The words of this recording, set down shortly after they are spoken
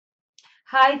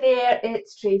Hi there,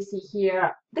 it's Tracy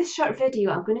here. This short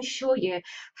video, I'm going to show you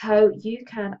how you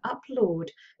can upload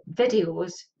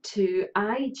videos to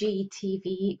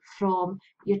IGTV from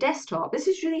your desktop. This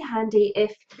is really handy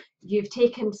if you've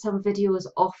taken some videos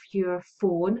off your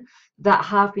phone that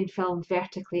have been filmed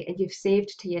vertically and you've saved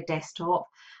to your desktop,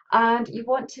 and you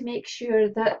want to make sure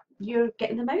that you're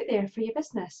getting them out there for your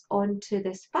business onto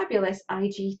this fabulous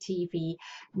IGTV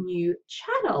new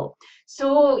channel.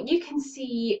 So you can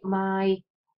see my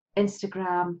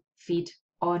Instagram feed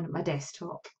on my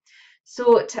desktop.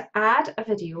 So to add a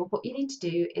video, what you need to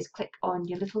do is click on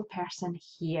your little person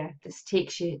here. This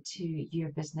takes you to your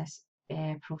business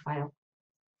profile.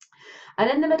 And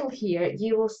in the middle here,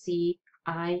 you will see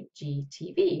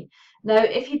IGTV. Now,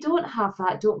 if you don't have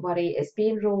that, don't worry, it's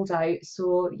being rolled out,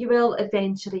 so you will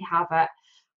eventually have it.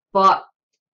 But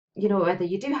you know, whether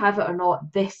you do have it or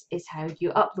not, this is how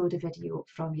you upload a video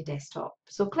from your desktop.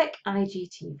 So click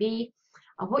IGTV,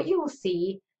 and what you will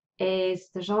see is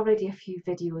there's already a few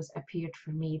videos appeared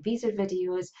for me. These are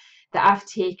videos that I've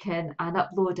taken and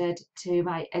uploaded to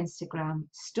my Instagram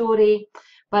story,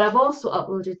 but I've also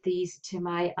uploaded these to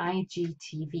my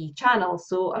IGTV channel.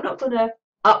 So I'm not going to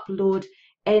upload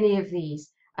any of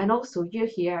these. And also you're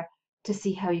here to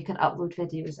see how you can upload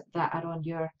videos that are on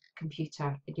your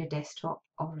computer in your desktop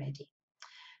already.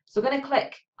 So I'm going to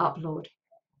click upload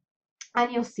and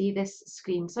you'll see this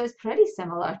screen. So it's pretty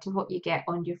similar to what you get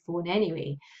on your phone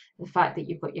anyway. The fact that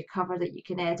you've got your cover that you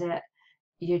can edit,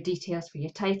 your details for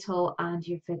your title and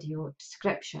your video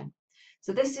description.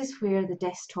 So this is where the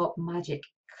desktop magic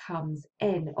comes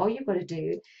in. All you've got to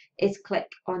do is click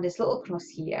on this little cross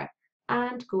here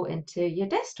and go into your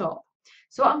desktop.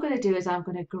 So what I'm going to do is I'm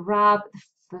going to grab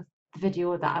the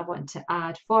video that I want to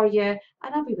add for you, and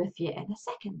I'll be with you in a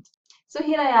second. So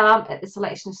here I am at the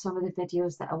selection of some of the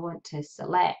videos that I want to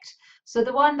select. So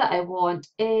the one that I want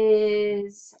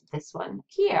is this one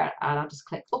here, and I'll just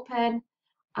click open,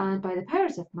 and by the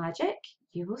powers of magic,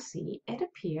 you will see it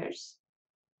appears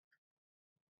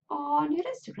on your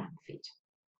Instagram feed.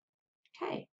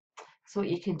 Okay, so what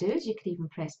you can do is you can even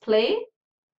press play.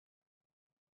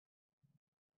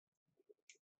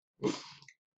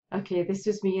 Okay, this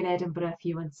was me in Edinburgh a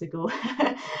few months ago,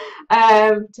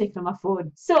 taken on my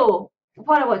phone. So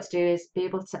what I want to do is be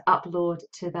able to upload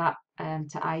to that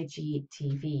to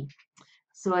IGTV.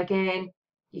 So again,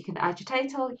 you can add your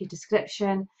title, your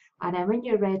description, and then when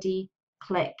you're ready,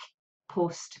 click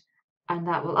post, and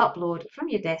that will upload from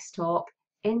your desktop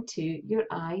into your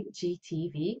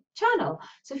IGTV channel.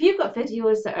 So if you've got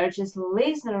videos that are just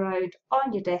lazing around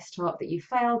on your desktop that you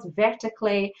filed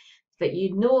vertically, that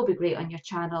you know will be great on your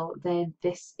channel, then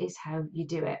this is how you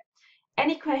do it.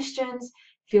 Any questions,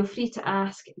 feel free to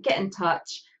ask, get in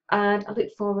touch, and I look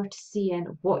forward to seeing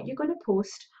what you're going to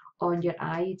post on your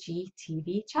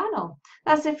IGTV channel.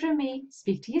 That's it from me.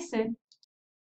 Speak to you soon.